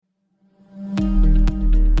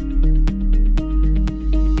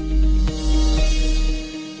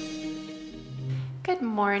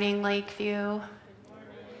morning, Lakeview.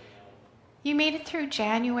 You made it through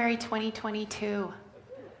January 2022.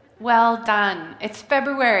 Well done. It's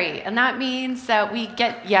February, and that means that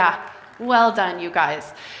well done, you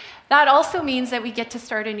guys. That also means that we get to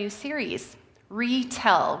start a new series,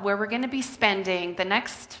 Retell, where we're going to be spending the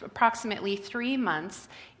next approximately 3 months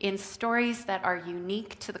in stories that are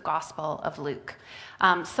unique to the Gospel of Luke.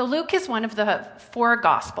 So Luke is one of the 4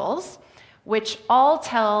 Gospels, which all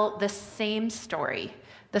tell the same story,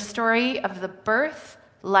 the story of the birth,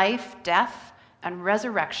 life, death, and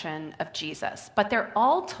resurrection of Jesus. But they're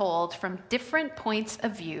all told from different points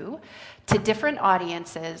of view to different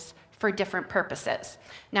audiences for different purposes.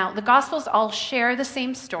 Now, the Gospels all share the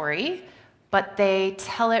same story, but they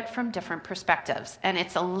tell it from different perspectives. And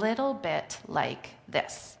it's a little bit like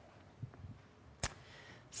this.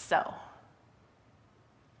 So,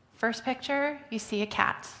 first picture, you see a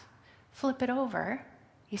cat. Flip it over,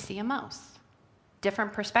 you see a mouse.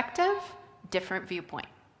 Different perspective, different viewpoint.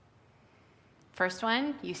 First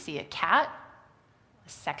one, you see a cat.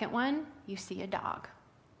 The second one, you see a dog.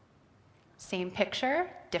 Same picture,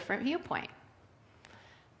 different viewpoint.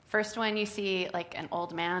 First one, you see like an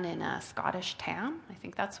old man in a Scottish tam. I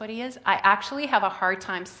think that's what he is. I actually have a hard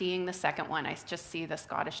time seeing the second one. I just see the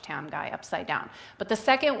Scottish tam guy upside down. But the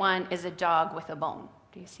second one is a dog with a bone.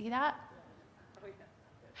 Do you see that?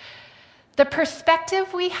 The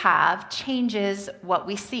perspective we have changes what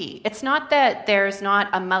we see. It's not that there's not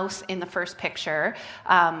a mouse in the first picture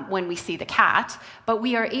when we see the cat, but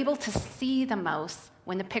we are able to see the mouse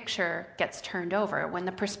when the picture gets turned over, when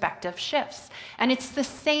the perspective shifts. And it's the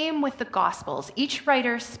same with the Gospels. Each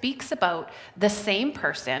writer speaks about the same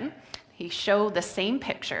person. He showed the same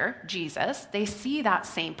picture, Jesus. They see that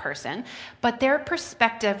same person, but their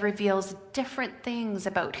perspective reveals different things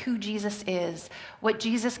about who Jesus is, what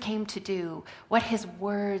Jesus came to do, what his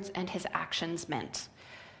words and his actions meant.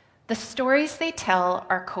 The stories they tell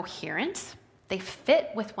are coherent. They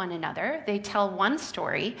fit with one another. They tell one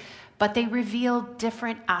story, but they reveal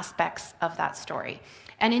different aspects of that story.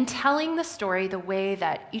 And in telling the story the way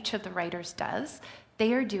that each of the writers does,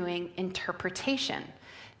 they are doing interpretation.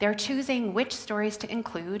 They're choosing which stories to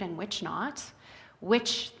include and which not,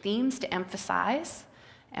 which themes to emphasize,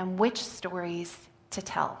 and which stories to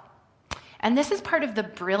tell. And this is part of the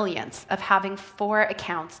brilliance of having 4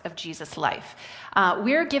 accounts of Jesus' life.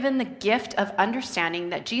 We're given the gift of understanding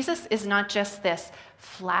that Jesus is not just this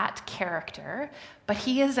flat character, but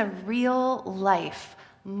he is a real life,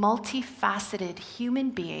 multifaceted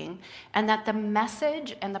human being, and that the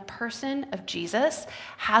message and the person of Jesus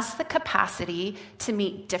has the capacity to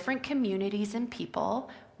meet different communities and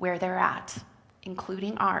people where they're at,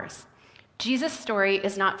 including ours. Jesus' story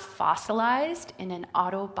is not fossilized in an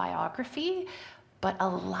autobiography, but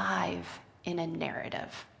alive in a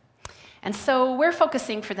narrative. And so we're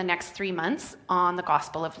focusing for the next 3 months on the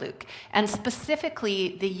Gospel of Luke, and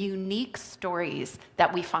specifically the unique stories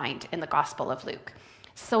that we find in the Gospel of Luke.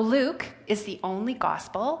 So Luke is the only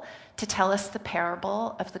gospel to tell us the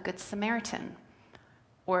parable of the Good Samaritan,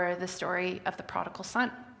 or the story of the prodigal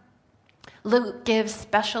son. Luke gives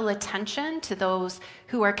special attention to those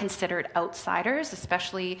who are considered outsiders,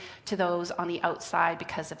 especially to those on the outside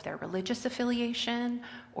because of their religious affiliation,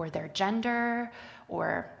 or their gender,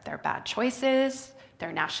 or their bad choices,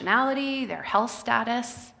 their nationality, their health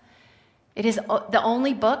status. It is the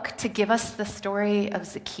only book to give us the story of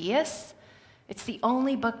Zacchaeus. It's the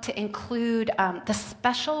only book to include the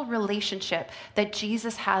special relationship that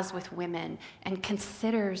Jesus has with women and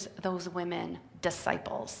considers those women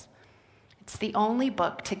disciples. It's the only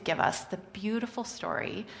book to give us the beautiful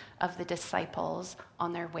story of the disciples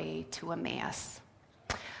on their way to Emmaus.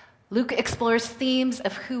 Luke explores themes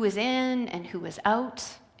of who is in and who is out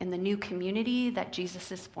in the new community that Jesus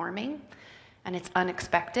is forming. And it's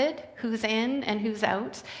unexpected who's in and who's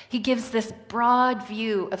out. He gives this broad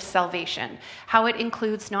view of salvation, how it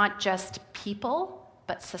includes not just people,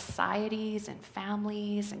 but societies and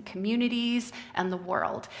families and communities and the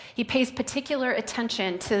world. He pays particular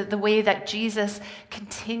attention to the way that Jesus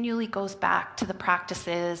continually goes back to the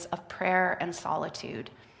practices of prayer and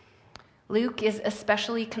solitude. Luke is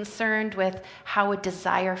especially concerned with how a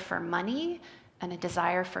desire for money and a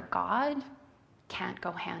desire for God can't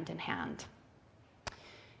go hand in hand.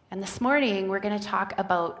 And this morning, we're going to talk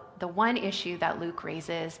about the one issue that Luke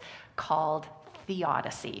raises called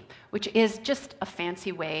theodicy, which is just a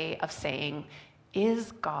fancy way of saying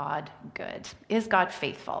Is God good? Is God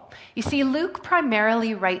faithful? You see, Luke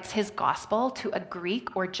primarily writes his gospel to a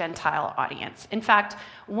Greek or Gentile audience. In fact,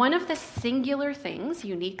 one of the singular things,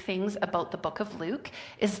 unique things about the book of Luke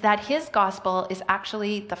is that his gospel is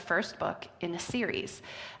actually the first book in a series.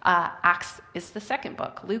 Acts is the second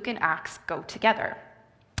book. Luke and Acts go together.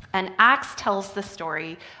 And Acts tells the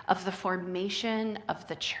story of the formation of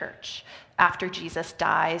the church after Jesus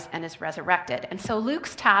dies and is resurrected. And so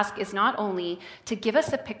Luke's task is not only to give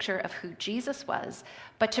us a picture of who Jesus was,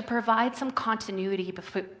 but to provide some continuity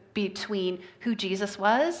between who Jesus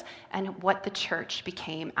was and what the church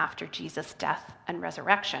became after Jesus' death and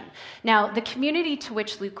resurrection. Now, the community to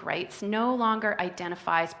which Luke writes no longer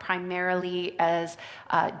identifies primarily as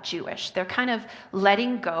Jewish. They're kind of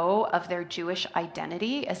letting go of their Jewish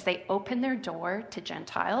identity as they open their door to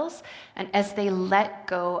Gentiles and as they let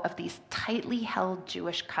go of these tightly held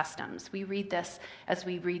Jewish customs. We read this as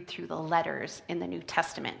we read through the letters in the New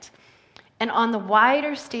Testament. And on the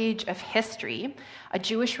wider stage of history, a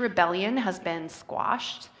Jewish rebellion has been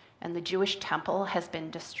squashed and the Jewish temple has been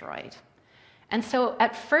destroyed. And so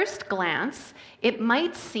at first glance, it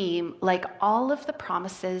might seem like all of the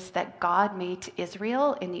promises that God made to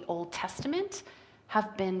Israel in the Old Testament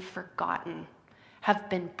have been forgotten, have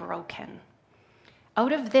been broken.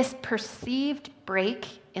 Out of this perceived break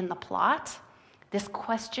in the plot, this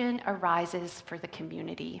question arises for the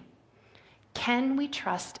community. Can we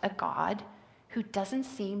trust a God who doesn't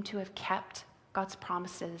seem to have kept God's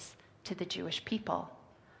promises to the Jewish people?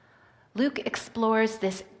 Luke explores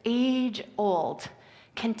this age-old,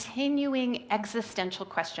 continuing existential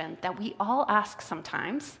question that we all ask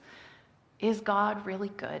sometimes. Is God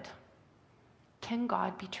really good? Can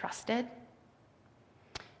God be trusted?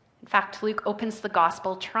 In fact, Luke opens the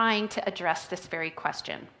gospel trying to address this very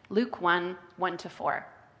question. Luke 1, 1-4.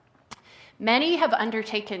 Many have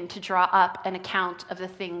undertaken to draw up an account of the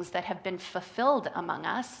things that have been fulfilled among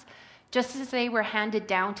us, just as they were handed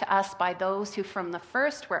down to us by those who from the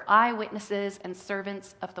first were eyewitnesses and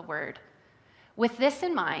servants of the word. With this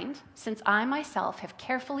in mind, since I myself have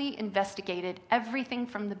carefully investigated everything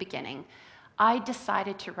from the beginning, I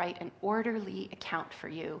decided to write an orderly account for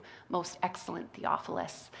you, most excellent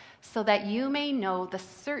Theophilus, so that you may know the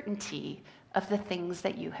certainty of the things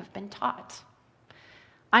that you have been taught.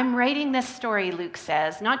 I'm writing this story, Luke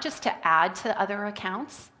says, not just to add to other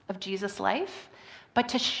accounts of Jesus' life, but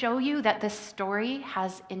to show you that this story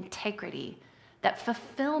has integrity, that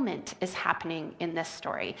fulfillment is happening in this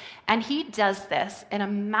story. And he does this in a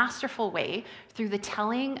masterful way through the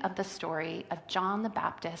telling of the story of John the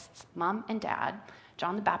Baptist's mom and dad,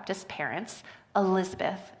 John the Baptist's parents,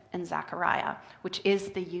 Elizabeth and Zachariah, which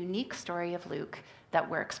is the unique story of Luke that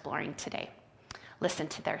we're exploring today. Listen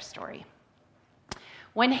to their story.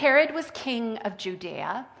 When Herod was king of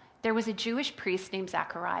Judea, there was a Jewish priest named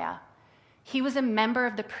Zachariah. He was a member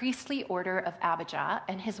of the priestly order of Abijah,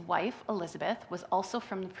 and his wife, Elizabeth, was also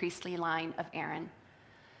from the priestly line of Aaron.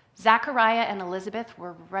 Zachariah and Elizabeth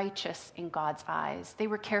were righteous in God's eyes. They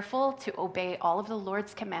were careful to obey all of the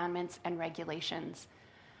Lord's commandments and regulations.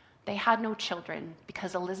 They had no children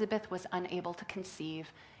because Elizabeth was unable to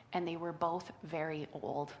conceive, and they were both very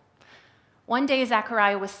old. One day,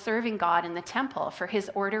 Zachariah was serving God in the temple, for his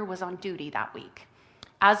order was on duty that week.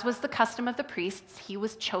 As was the custom of the priests, he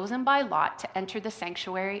was chosen by lot to enter the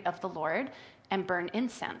sanctuary of the Lord and burn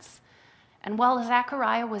incense. And while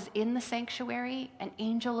Zachariah was in the sanctuary, an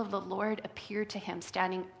angel of the Lord appeared to him,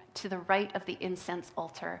 standing to the right of the incense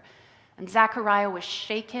altar. And Zachariah was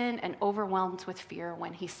shaken and overwhelmed with fear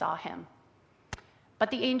when he saw him.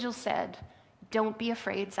 But the angel said, "Don't be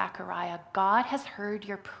afraid, Zachariah. God has heard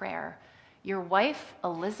your prayer. Your wife,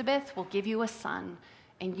 Elizabeth, will give you a son,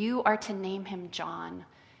 and you are to name him John.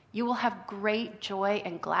 You will have great joy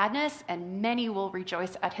and gladness, and many will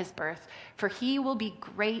rejoice at his birth, for he will be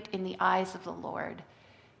great in the eyes of the Lord.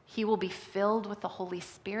 He will be filled with the Holy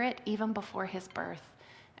Spirit even before his birth,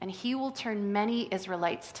 and he will turn many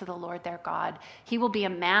Israelites to the Lord their God. He will be a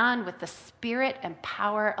man with the spirit and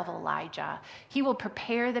power of Elijah. He will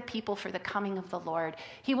prepare the people for the coming of the Lord.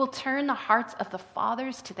 He will turn the hearts of the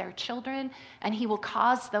fathers to their children, and he will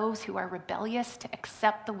cause those who are rebellious to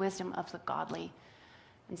accept the wisdom of the godly."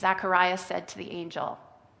 And Zachariah said to the angel,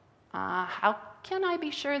 "How can I be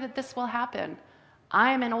sure that this will happen? I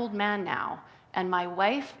am an old man now, and my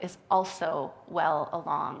wife is also well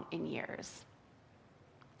along in years."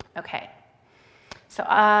 Okay, so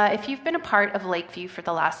if you've been a part of Lakeview for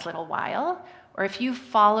the last little while, or if you've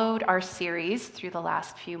followed our series through the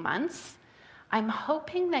last few months, I'm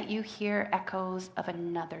hoping that you hear echoes of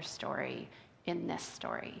another story in this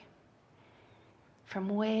story. from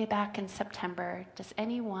way back in September, does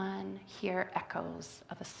anyone hear echoes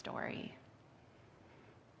of a story?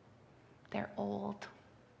 They're old.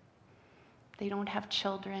 They don't have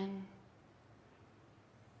children.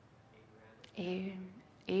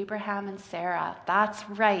 Abraham and Sarah. That's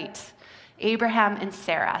right. Abraham and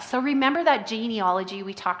Sarah. So remember that genealogy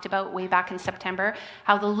we talked about way back in September,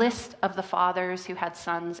 how the list of the fathers who had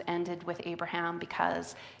sons ended with Abraham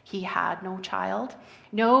because he had no child.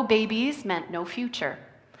 No babies meant no future.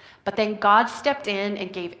 But then God stepped in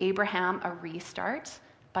and gave Abraham a restart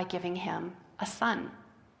by giving him a son.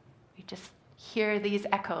 We just hear these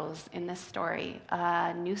echoes in this story.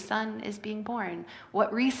 A new son is being born.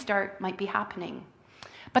 What restart might be happening?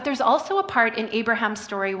 But there's also a part in Abraham's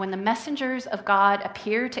story when the messengers of God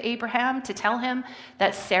appear to Abraham to tell him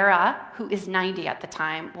that Sarah, who is 90 at the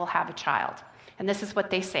time, will have a child. And this is what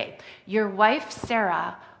they say: "Your wife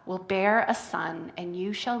Sarah will bear a son, and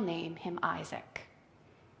you shall name him Isaac.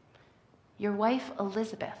 Your wife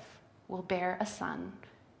Elizabeth will bear a son,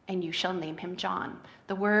 and you shall name him John."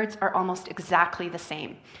 The words are almost exactly the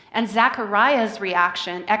same. And Zechariah's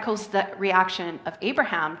reaction echoes the reaction of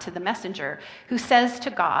Abraham to the messenger, who says to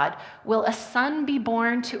God, "Will a son be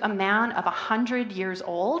born to a man of 100 years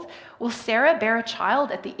old? Will Sarah bear a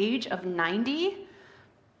child at the age of 90?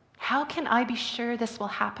 How can I be sure this will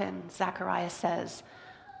happen?" Zechariah says.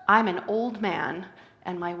 "I'm an old man,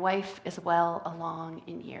 and my wife is well along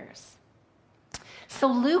in years." So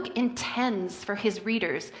Luke intends for his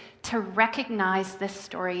readers to recognize this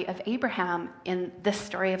story of Abraham in this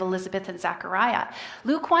story of Elizabeth and Zechariah.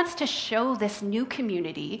 Luke wants to show this new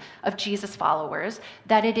community of Jesus followers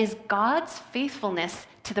that it is God's faithfulness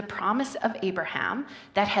to the promise of Abraham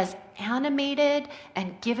that has animated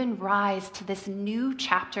and given rise to this new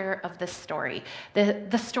chapter of this story,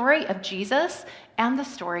 the story of Jesus and the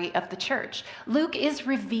story of the church. Luke is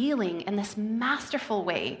revealing in this masterful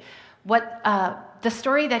way what the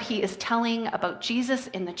story that he is telling about Jesus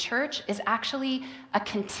in the church is actually a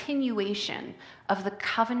continuation of the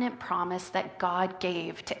covenant promise that God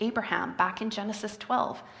gave to Abraham back in Genesis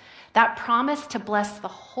 12. That promise to bless the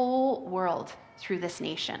whole world through this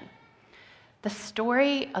nation. The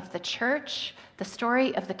story of the church, the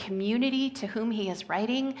story of the community to whom he is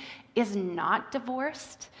writing, is not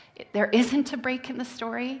divorced. There isn't a break in the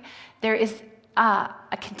story. There is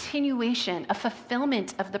a continuation, a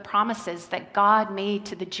fulfillment of the promises that God made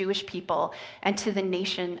to the Jewish people and to the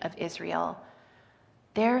nation of Israel.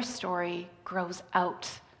 Their story grows out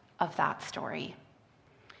of that story.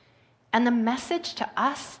 And the message to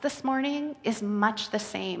us this morning is much the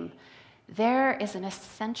same. There is an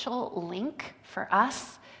essential link for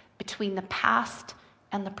us between the past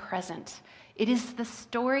and the present. It is the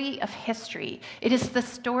story of history. It is the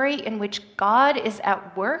story in which God is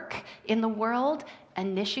at work in the world,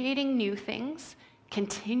 initiating new things,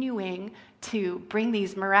 continuing to bring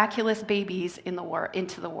these miraculous babies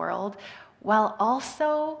into the world, while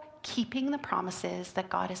also keeping the promises that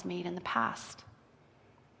God has made in the past.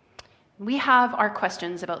 We have our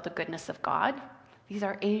questions about the goodness of God. These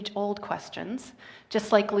are age-old questions,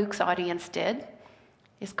 just like Luke's audience did.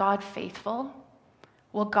 Is God faithful?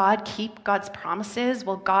 Will God keep God's promises?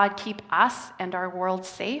 Will God keep us and our world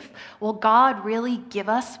safe? Will God really give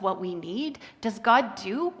us what we need? Does God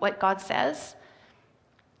do what God says?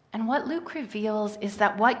 And what Luke reveals is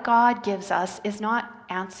that what God gives us is not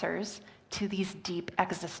answers to these deep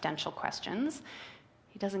existential questions.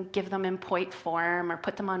 He doesn't give them in point form or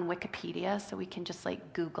put them on Wikipedia so we can just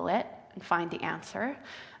Google it and find the answer.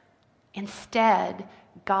 Instead,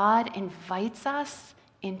 God invites us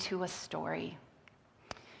into a story.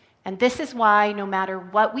 And this is why, no matter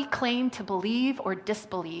what we claim to believe or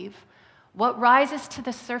disbelieve, what rises to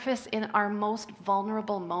the surface in our most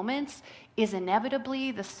vulnerable moments is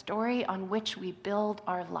inevitably the story on which we build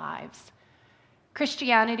our lives.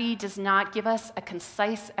 Christianity does not give us a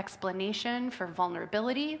concise explanation for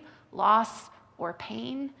vulnerability, loss, or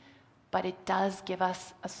pain, but it does give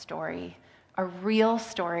us a story, a real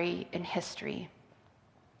story in history.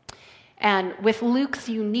 And with Luke's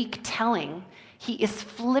unique telling, he is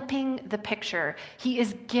flipping the picture. He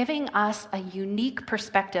is giving us a unique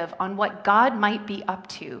perspective on what God might be up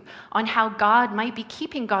to, on how God might be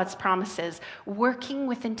keeping God's promises, working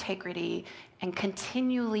with integrity, and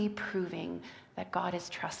continually proving that God is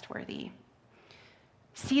trustworthy.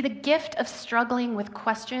 See, the gift of struggling with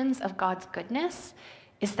questions of God's goodness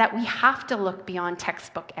is that we have to look beyond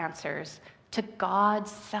textbook answers to God's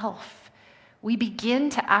self. We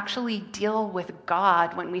begin to actually deal with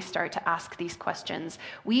God when we start to ask these questions.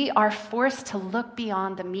 We are forced to look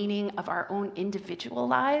beyond the meaning of our own individual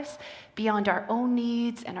lives, beyond our own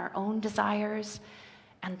needs and our own desires.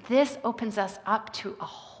 And this opens us up to a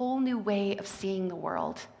whole new way of seeing the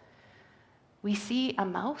world. We see a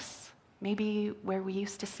mouse, maybe where we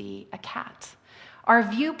used to see a cat. Our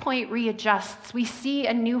viewpoint readjusts. We see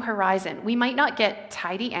a new horizon. We might not get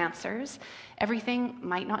tidy answers. Everything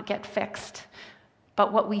might not get fixed.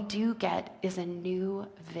 But what we do get is a new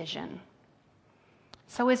vision.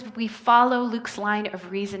 So as we follow Luke's line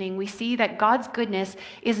of reasoning, we see that God's goodness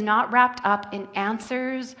is not wrapped up in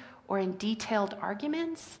answers or in detailed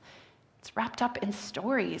arguments. It's wrapped up in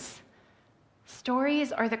stories.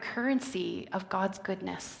 Stories are the currency of God's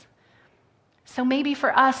goodness. So maybe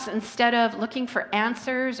for us, instead of looking for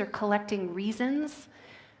answers or collecting reasons,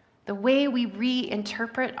 the way we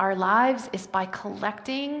reinterpret our lives is by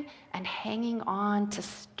collecting and hanging on to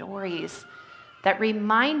stories that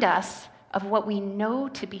remind us of what we know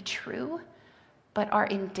to be true, but are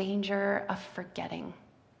in danger of forgetting.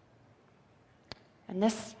 And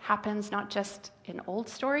this happens not just in old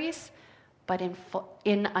stories, but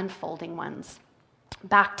in unfolding ones.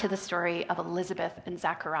 Back to the story of Elizabeth and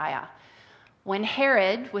Zechariah. When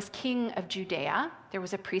Herod was king of Judea, there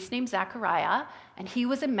was a priest named Zechariah, and he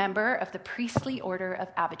was a member of the priestly order of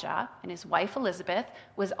Abijah, and his wife Elizabeth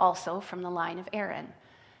was also from the line of Aaron.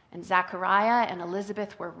 And Zechariah and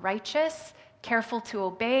Elizabeth were righteous, careful to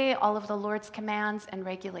obey all of the Lord's commands and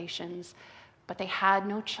regulations, but they had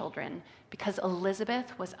no children because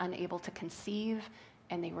Elizabeth was unable to conceive,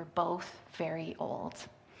 and they were both very old.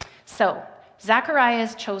 So Zechariah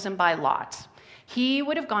is chosen by Lot. He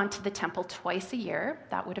would have gone to the temple twice a year.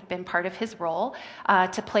 That would have been part of his role,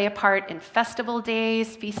 to play a part in festival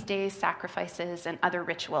days, feast days, sacrifices, and other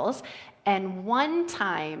rituals. And one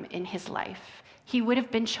time in his life, he would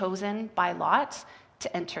have been chosen by Lot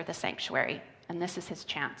to enter the sanctuary. And this is his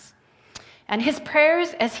chance. And his prayers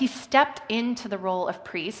as he stepped into the role of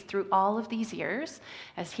priest through all of these years,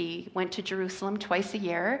 as he went to Jerusalem twice a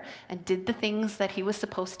year and did the things that he was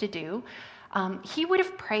supposed to do, he would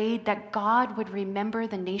have prayed that God would remember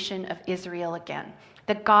the nation of Israel again,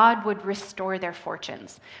 that God would restore their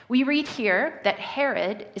fortunes. We read here that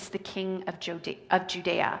Herod is the king of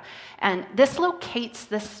Judea, and this locates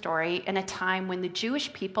this story in a time when the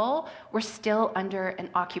Jewish people were still under an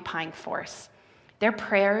occupying force. Their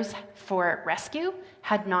prayers for rescue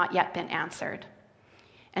had not yet been answered.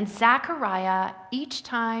 And Zechariah, each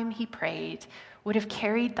time he prayed, would have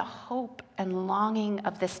carried the hope and longing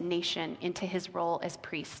of this nation into his role as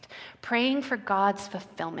priest, praying for God's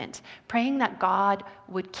fulfillment, praying that God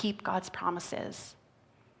would keep God's promises.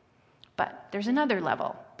 But there's another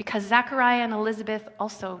level, because Zechariah and Elizabeth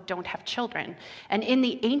also don't have children. And in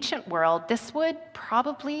the ancient world, this would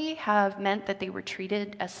probably have meant that they were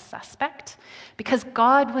treated as suspect, because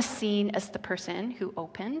God was seen as the person who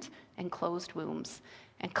opened and closed wombs.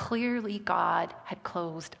 And clearly God had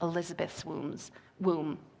closed Elizabeth's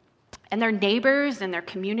womb. And their neighbors and their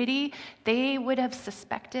community, they would have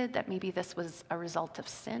suspected that maybe this was a result of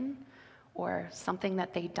sin or something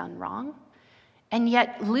that they'd done wrong. And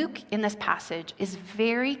yet Luke in this passage is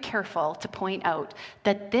very careful to point out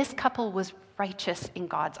that this couple was righteous in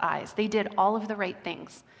God's eyes. They did all of the right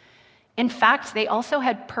things. In fact, they also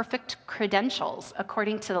had perfect credentials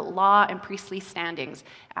according to the law and priestly standings.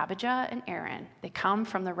 Abijah and Aaron, they come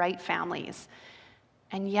from the right families.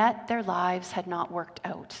 And yet their lives had not worked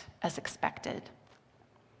out as expected.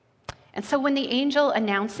 And so when the angel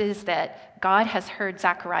announces that God has heard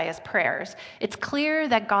Zechariah's prayers, it's clear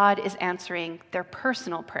that God is answering their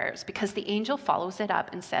personal prayers, because the angel follows it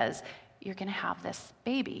up and says, "You're going to have this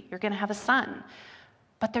baby. You're going to have a son."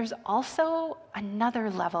 But there's also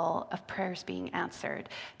another level of prayers being answered,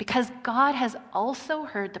 because God has also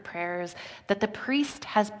heard the prayers that the priest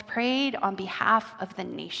has prayed on behalf of the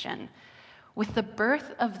nation. With the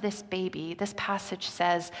birth of this baby, this passage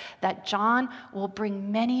says that John will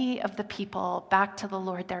bring many of the people back to the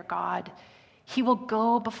Lord their God. He will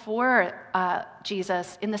go before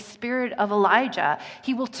Jesus in the spirit of Elijah.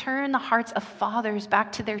 He will turn the hearts of fathers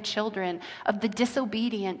back to their children, of the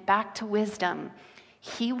disobedient back to wisdom.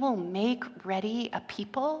 He will make ready a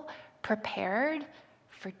people prepared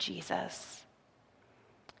for Jesus.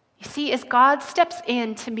 You see, as God steps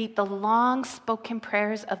in to meet the long-spoken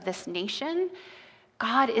prayers of this nation,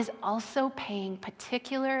 God is also paying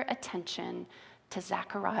particular attention to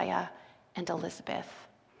Zechariah and Elizabeth.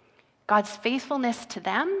 God's faithfulness to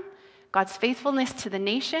them, God's faithfulness to the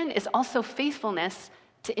nation, is also faithfulness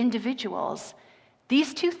to individuals.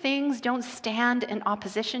 These two things don't stand in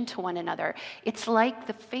opposition to one another. It's like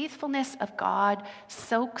the faithfulness of God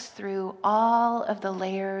soaks through all of the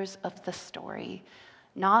layers of the story,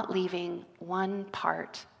 not leaving one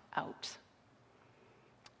part out.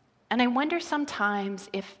 And I wonder sometimes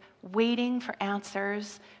if waiting for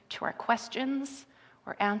answers to our questions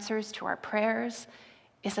or answers to our prayers,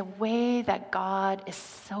 is a way that God is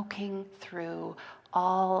soaking through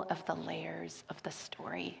all of the layers of the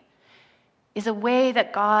story. Is a way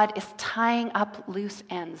that God is tying up loose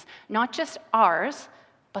ends, not just ours,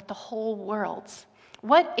 but the whole world's.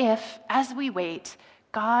 What if, as we wait,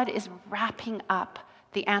 God is wrapping up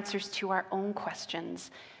the answers to our own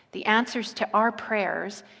questions, the answers to our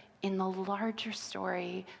prayers, in the larger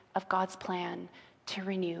story of God's plan to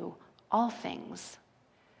renew all things?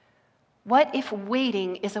 What if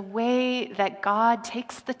waiting is a way that God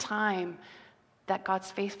takes the time that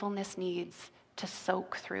God's faithfulness needs to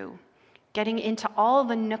soak through, getting into all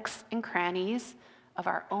the nooks and crannies of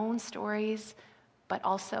our own stories, but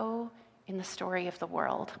also in the story of the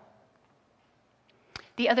world?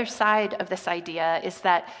 The other side of this idea is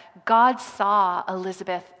that God saw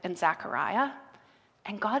Elizabeth and Zechariah,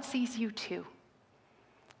 and God sees you too.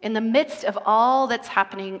 In the midst of all that's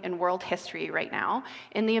happening in world history right now,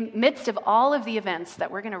 in the midst of all of the events that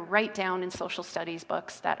we're going to write down in social studies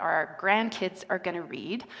books that our grandkids are going to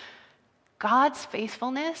read, God's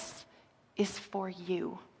faithfulness is for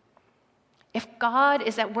you. If God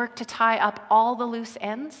is at work to tie up all the loose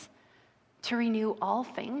ends, to renew all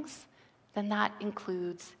things, then that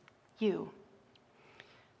includes you.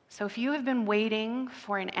 So if you have been waiting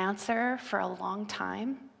for an answer for a long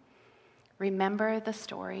time, remember the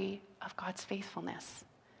story of God's faithfulness.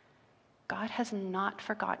 God has not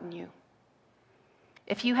forgotten you.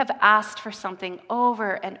 If you have asked for something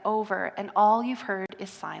over and over and all you've heard is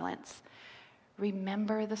silence,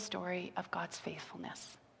 remember the story of God's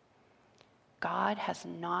faithfulness. God has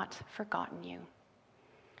not forgotten you.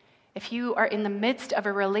 If you are in the midst of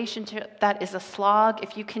a relationship that is a slog,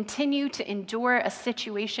 if you continue to endure a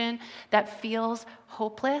situation that feels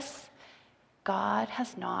hopeless, God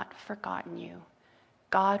has not forgotten you.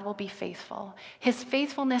 God will be faithful. His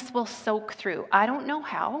faithfulness will soak through. I don't know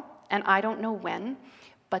how, and I don't know when,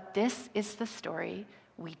 but this is the story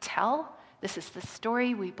we tell, this is the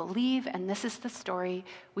story we believe, and this is the story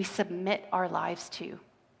we submit our lives to.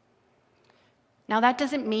 Now, that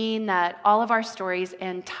doesn't mean that all of our stories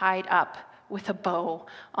end tied up with a bow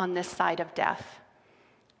on this side of death.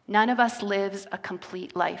 None of us lives a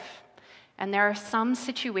complete life. And there are some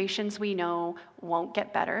situations we know won't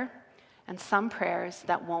get better, and some prayers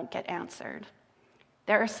that won't get answered.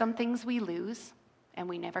 There are some things we lose, and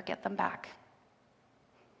we never get them back.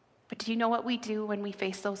 But do you know what we do when we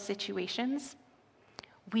face those situations?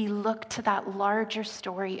 We look to that larger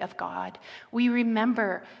story of God. We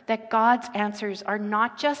remember that God's answers are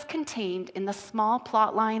not just contained in the small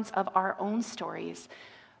plot lines of our own stories,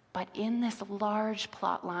 but in this large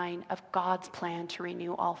plot line of God's plan to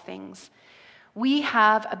renew all things. We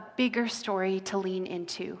have a bigger story to lean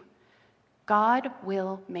into. God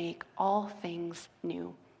will make all things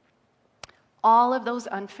new. All of those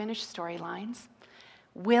unfinished storylines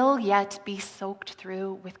will yet be soaked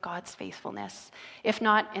through with God's faithfulness. If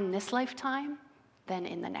not in this lifetime, then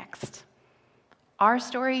in the next. Our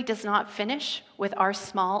story does not finish with our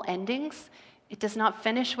small endings. It does not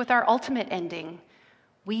finish with our ultimate ending.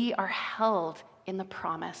 We are held in the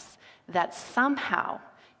promise that somehow,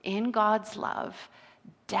 in God's love,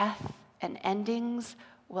 death and endings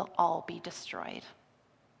will all be destroyed.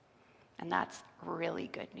 And that's really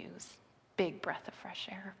good news. Big breath of fresh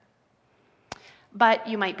air. But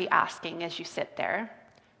you might be asking as you sit there,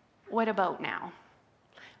 what about now?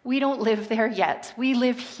 We don't live there yet. We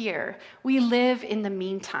live here. We live in the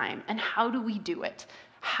meantime. And how do we do it?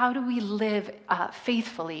 How do we live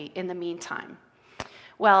faithfully in the meantime?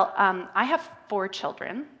 Well, I have 4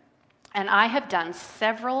 children, and I have done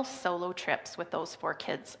several solo trips with those 4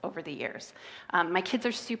 kids over the years. My kids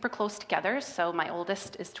are super close together, so my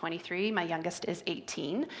oldest is 23, my youngest is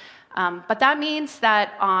 18. But that means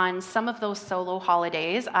that on some of those solo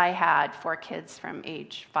holidays, I had 4 kids from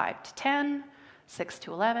age 5 to 10, 6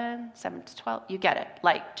 to 11, 7 to 12, you get it,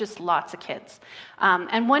 like just lots of kids.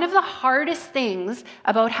 And one of the hardest things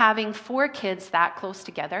about having 4 kids that close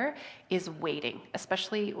together is waiting,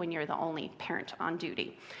 especially when you're the only parent on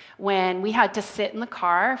duty. When we had to sit in the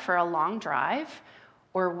car for a long drive,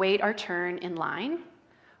 or wait our turn in line,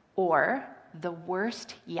 or, the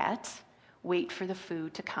worst yet, wait for the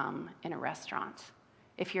food to come in a restaurant.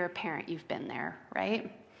 If you're a parent, you've been there,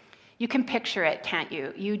 right? You can picture it, can't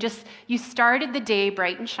you? You started the day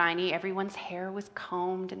bright and shiny. Everyone's hair was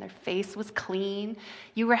combed and their face was clean.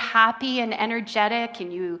 You were happy and energetic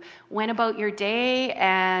and you went about your day,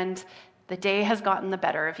 and the day has gotten the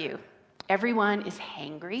better of you. Everyone is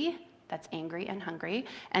hangry, that's angry and hungry,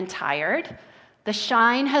 and tired. The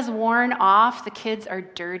shine has worn off, the kids are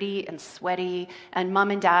dirty and sweaty, and mom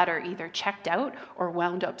and dad are either checked out or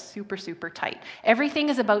wound up super, super tight. Everything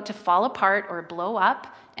is about to fall apart or blow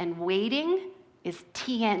up, and waiting is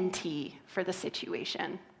TNT for the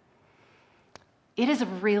situation. It is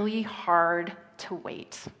really hard to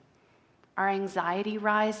wait. Our anxiety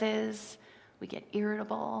rises, we get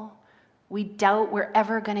irritable, we doubt we're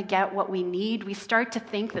ever going to get what we need. We start to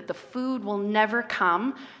think that the food will never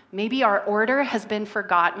come. Maybe our order has been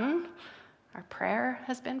forgotten. Our prayer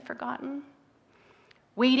has been forgotten.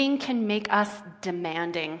 Waiting can make us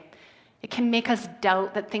demanding. It can make us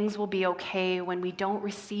doubt that things will be okay when we don't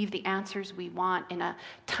receive the answers we want in a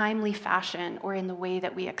timely fashion or in the way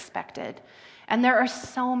that we expected. And there are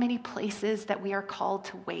so many places that we are called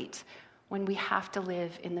to wait when we have to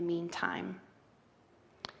live in the meantime.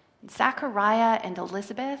 Zachariah and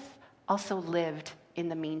Elizabeth also lived in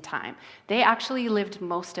the meantime. They actually lived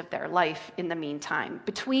most of their life in the meantime,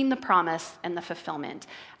 between the promise and the fulfillment,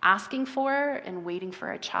 asking for and waiting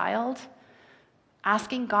for a child,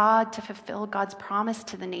 asking God to fulfill God's promise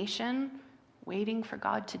to the nation, waiting for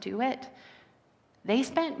God to do it. They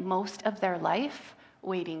spent most of their life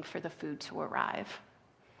waiting for the food to arrive.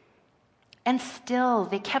 And still,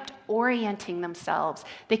 they kept orienting themselves.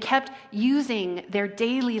 They kept using their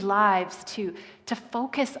daily lives to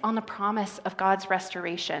focus on the promise of God's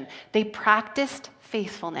restoration. They practiced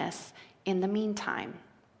faithfulness in the meantime.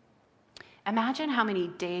 Imagine how many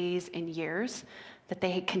days and years that they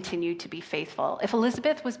had continued to be faithful. If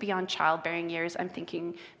Elizabeth was beyond childbearing years, I'm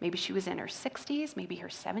thinking maybe she was in her 60s, maybe her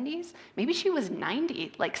 70s, maybe she was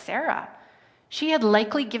 90, like Sarah. She had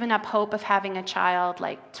likely given up hope of having a child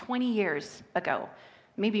like 20 years ago,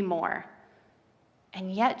 maybe more. And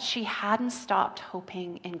yet she hadn't stopped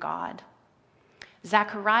hoping in God.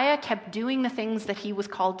 Zechariah kept doing the things that he was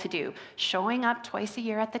called to do, showing up twice a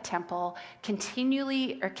year at the temple,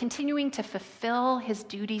 continuing to fulfill his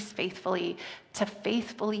duties faithfully, to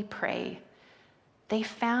faithfully pray. They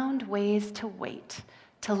found ways to wait,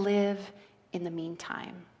 to live in the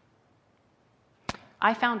meantime.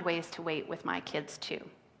 I found ways to wait with my kids too.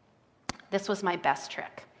 This was my best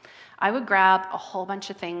trick. I would grab a whole bunch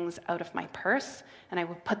of things out of my purse and I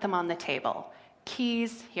would put them on the table.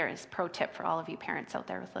 Keys, here is a pro tip for all of you parents out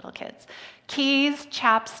there with little kids. Keys,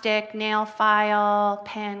 chapstick, nail file,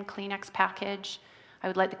 pen, Kleenex package. I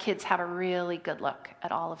would let the kids have a really good look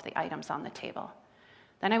at all of the items on the table.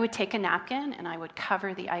 Then I would take a napkin and I would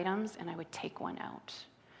cover the items and I would take one out.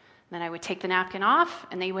 Then I would take the napkin off,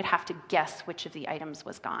 and they would have to guess which of the items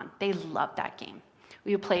was gone. They loved that game.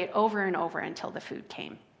 We would play it over and over until the food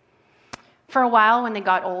came. For a while, when they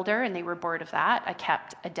got older and they were bored of that, I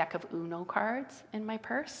kept a deck of Uno cards in my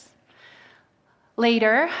purse.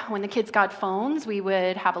 Later, when the kids got phones, we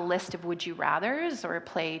would have a list of would you rathers or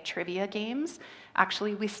play trivia games.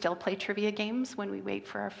 Actually, we still play trivia games when we wait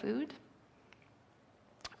for our food.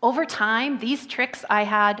 Over time, these tricks I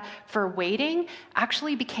had for waiting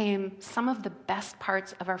actually became some of the best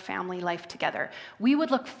parts of our family life together. We would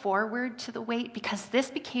look forward to the wait because this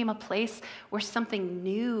became a place where something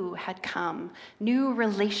new had come. New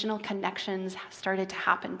relational connections started to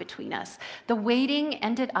happen between us. The waiting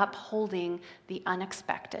ended up holding the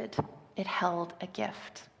unexpected. It held a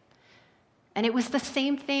gift. And it was the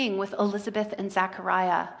same thing with Elizabeth and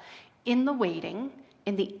Zechariah. In the waiting,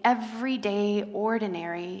 in the everyday,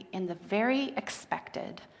 ordinary, in the very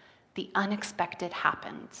expected, the unexpected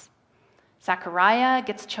happens. Zechariah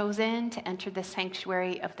gets chosen to enter the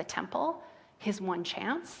sanctuary of the temple, his one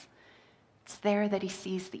chance. It's there that he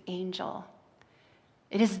sees the angel.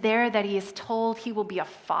 It is there that he is told he will be a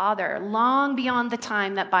father long beyond the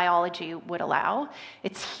time that biology would allow.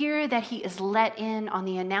 It's here that he is let in on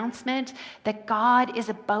the announcement that God is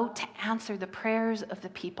about to answer the prayers of the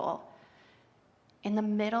people. In the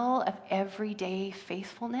middle of everyday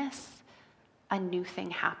faithfulness, a new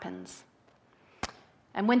thing happens.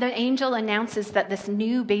 And when the angel announces that this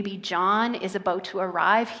new baby John is about to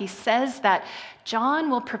arrive, he says that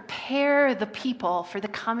John will prepare the people for the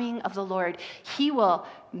coming of the Lord. He will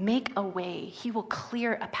make a way. He will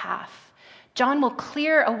clear a path. John will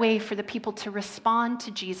clear a way for the people to respond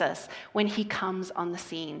to Jesus when he comes on the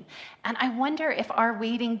scene. And I wonder if our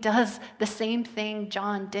waiting does the same thing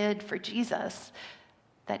John did for Jesus,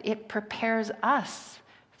 that it prepares us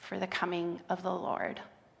for the coming of the Lord.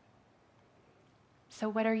 So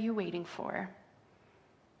what are you waiting for?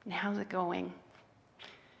 And how's it going?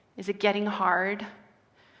 Is it getting hard?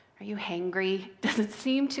 Are you hangry? Does it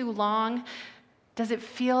seem too long? Does it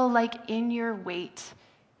feel like in your wait,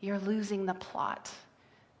 you're losing the plot,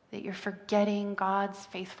 that you're forgetting God's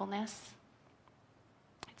faithfulness?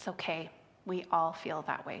 It's okay. We all feel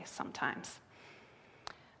that way sometimes.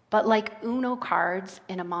 But like Uno cards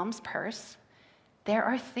in a mom's purse, there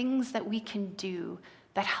are things that we can do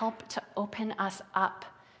that help to open us up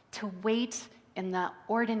to wait in the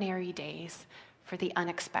ordinary days for the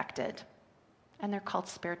unexpected. And they're called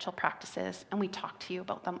spiritual practices, and we talk to you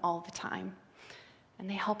about them all the time. And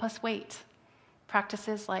they help us wait.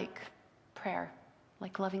 Practices like prayer,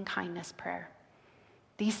 like loving kindness prayer.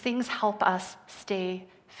 These things help us stay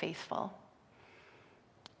faithful.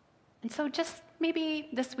 And so just maybe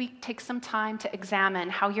this week take some time to examine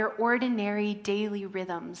how your ordinary daily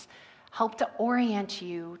rhythms help to orient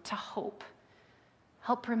you to hope,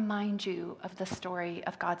 help remind you of the story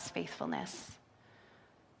of God's faithfulness.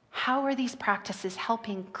 How are these practices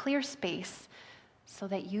helping clear space so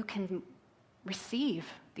that you can receive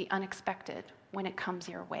the unexpected when it comes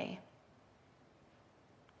your way?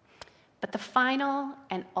 But the final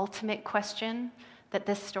and ultimate question that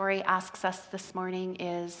this story asks us this morning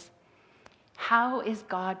is, how is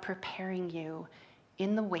God preparing you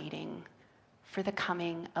in the waiting for the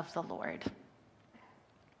coming of the Lord?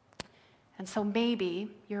 And so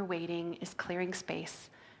maybe your waiting is clearing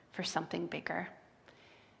space for something bigger.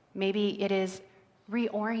 Maybe it is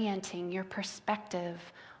reorienting your perspective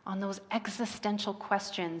on those existential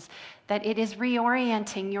questions, that it is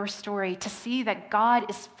reorienting your story to see that God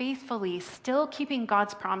is faithfully still keeping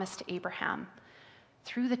God's promise to Abraham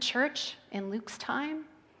through the church in Luke's time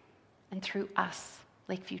and through us,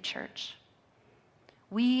 Lakeview Church.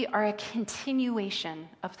 We are a continuation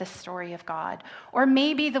of the story of God. Or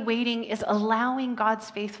maybe the waiting is allowing God's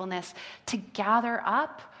faithfulness to gather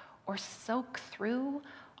up or soak through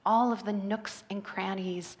all of the nooks and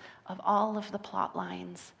crannies of all of the plot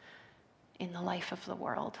lines in the life of the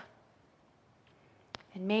world.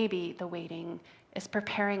 And maybe the waiting is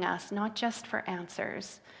preparing us not just for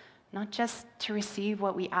answers, not just to receive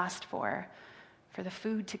what we asked for the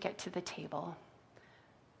food to get to the table,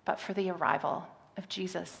 but for the arrival of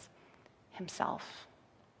Jesus himself.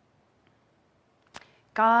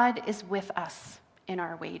 God is with us in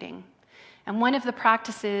our waiting. And one of the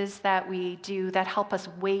practices that we do that help us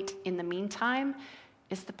wait in the meantime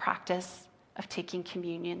is the practice of taking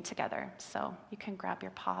communion together. So you can grab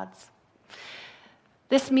your pods.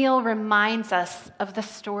 This meal reminds us of the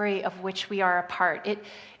story of which we are a part.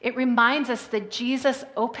 It reminds us that Jesus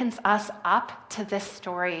opens us up to this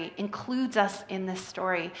story, includes us in this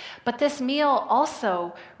story. But this meal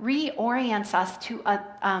also reorients us to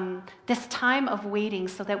this time of waiting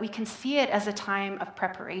so that we can see it as a time of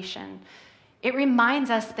preparation. It reminds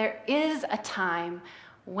us there is a time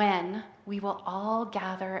when we will all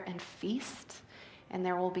gather and feast, and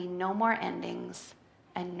there will be no more endings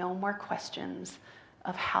and no more questions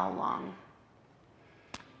of how long.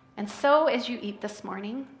 And so as you eat this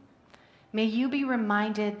morning, may you be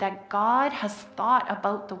reminded that God has thought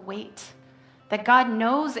about the wait, that God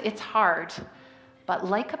knows it's hard, but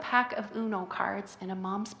like a pack of Uno cards in a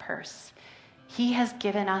mom's purse, he has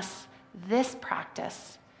given us this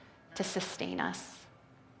practice to sustain us.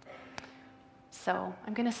 So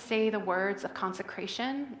I'm going to say the words of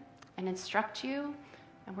consecration and instruct you,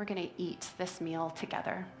 and we're going to eat this meal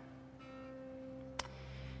together.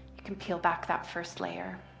 You can peel back that first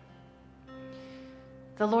layer.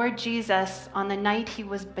 The Lord Jesus, on the night he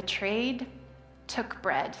was betrayed, took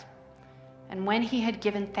bread, and when he had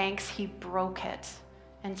given thanks, he broke it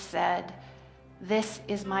and said, "This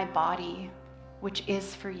is my body, which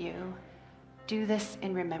is for you. Do this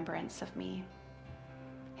in remembrance of me."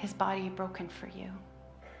 His body broken for you.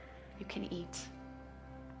 You can eat.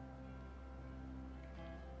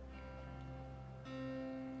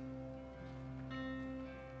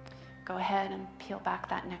 Go ahead and peel back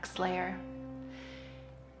that next layer.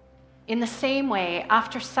 In the same way,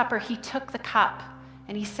 after supper, he took the cup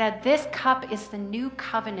and he said, "This cup is the new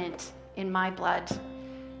covenant in my blood.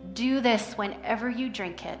 Do this whenever you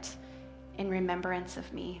drink it in remembrance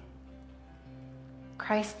of me."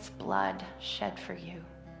 Christ's blood shed for you.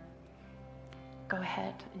 Go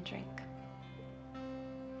ahead and drink.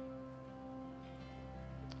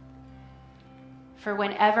 For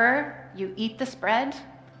whenever you eat this bread,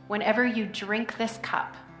 whenever you drink this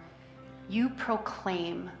cup, you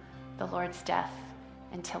proclaim the Lord's death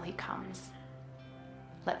until he comes.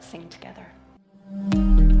 Let's sing together.